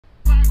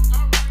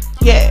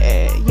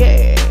Yeah,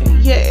 yeah,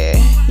 yeah,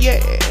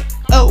 yeah.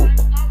 Oh,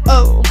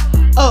 oh,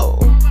 oh,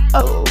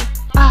 oh,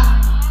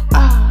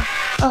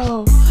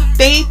 oh.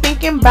 They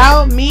thinking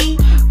about me,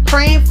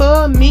 praying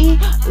for me,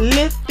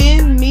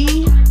 lifting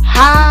me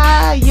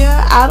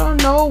higher. I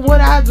don't know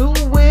what I do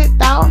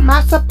without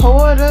my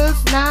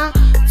supporters now.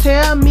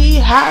 Tell me,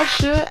 how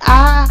should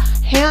I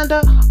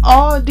handle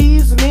all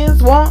these men?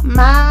 Want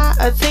my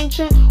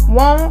attention,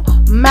 want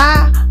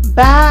my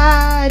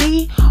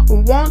body,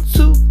 want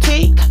to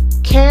take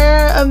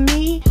care of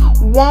me,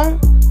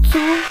 want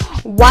to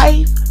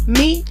wife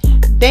me.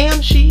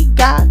 Damn, she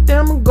got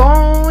them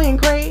going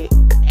crazy.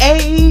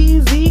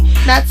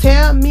 Now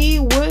tell me,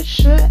 what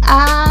should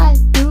I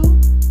do?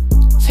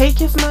 Take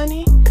his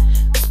money,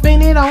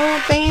 spend it on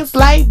things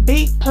like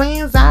big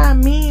plans. I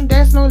mean,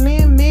 there's no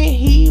limit.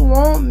 He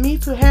want me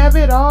to have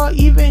it all,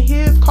 even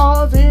his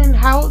cars and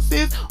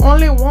houses.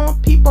 Only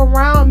want people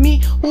around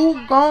me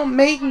who gon'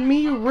 make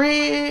me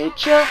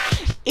richer.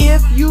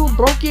 If you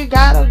broke, you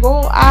gotta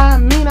go. I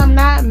mean, I'm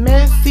not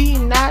messy,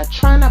 not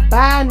tryna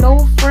buy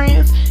no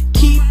friends.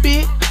 Keep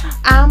it,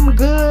 I'm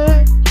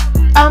good,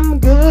 I'm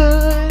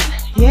good,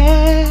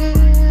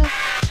 yeah.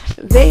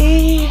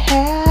 They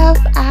have,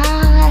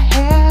 I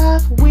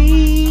have,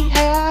 we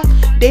have.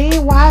 They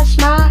watch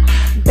my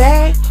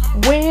back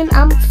when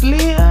I'm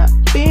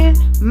slipping,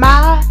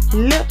 my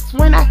lips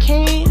when I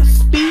can't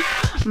speak,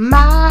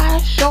 my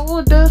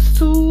shoulders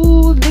to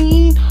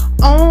lean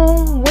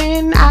on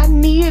when I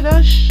need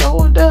a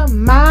shoulder,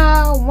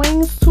 my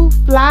wings to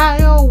fly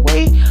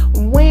away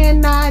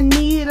when I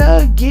need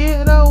a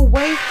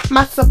getaway.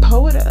 My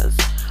supporters,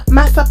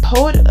 my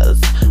supporters,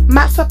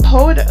 my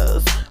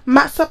supporters,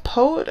 my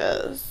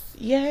supporters,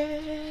 yeah.